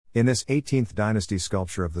In this 18th dynasty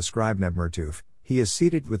sculpture of the scribe Nebmertuf, he is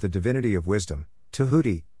seated with the divinity of wisdom,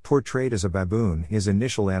 Tahuti, portrayed as a baboon, his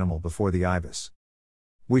initial animal before the ibis.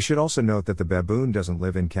 We should also note that the baboon doesn't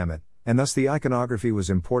live in Kemet, and thus the iconography was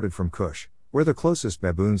imported from Kush, where the closest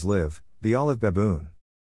baboons live, the olive baboon.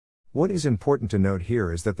 What is important to note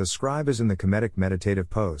here is that the scribe is in the Kemetic meditative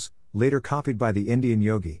pose, later copied by the Indian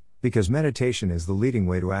yogi, because meditation is the leading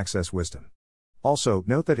way to access wisdom. Also,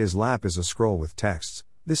 note that his lap is a scroll with texts.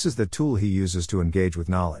 This is the tool he uses to engage with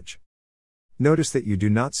knowledge. Notice that you do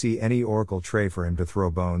not see any oracle tray for him to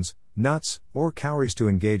throw bones, nuts, or cowries to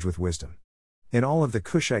engage with wisdom. In all of the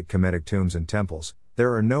Kushite Kemetic tombs and temples,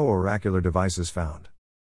 there are no oracular devices found.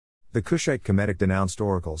 The Kushite Kemetic denounced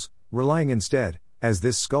oracles, relying instead, as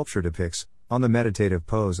this sculpture depicts, on the meditative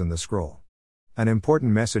pose and the scroll. An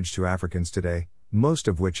important message to Africans today, most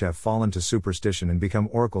of which have fallen to superstition and become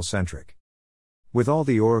oracle-centric. With all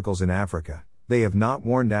the oracles in Africa, they have not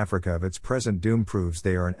warned Africa of its present doom, proves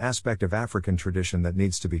they are an aspect of African tradition that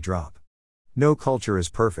needs to be dropped. No culture is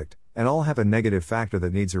perfect, and all have a negative factor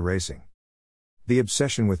that needs erasing. The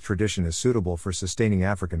obsession with tradition is suitable for sustaining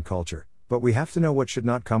African culture, but we have to know what should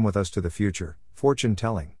not come with us to the future,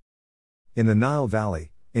 fortune-telling. In the Nile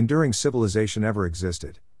Valley, enduring civilization ever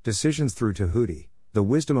existed, decisions through Tahuti, the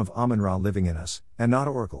wisdom of Amun-Ra living in us, and not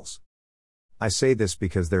oracles. I say this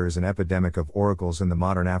because there is an epidemic of oracles in the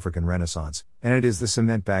modern African Renaissance, and it is the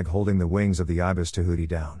cement bag holding the wings of the ibis Tahuti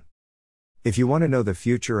down. If you want to know the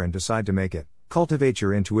future and decide to make it, cultivate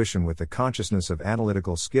your intuition with the consciousness of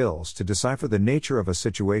analytical skills to decipher the nature of a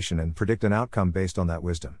situation and predict an outcome based on that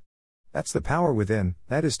wisdom. That's the power within,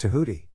 that is Tahuti.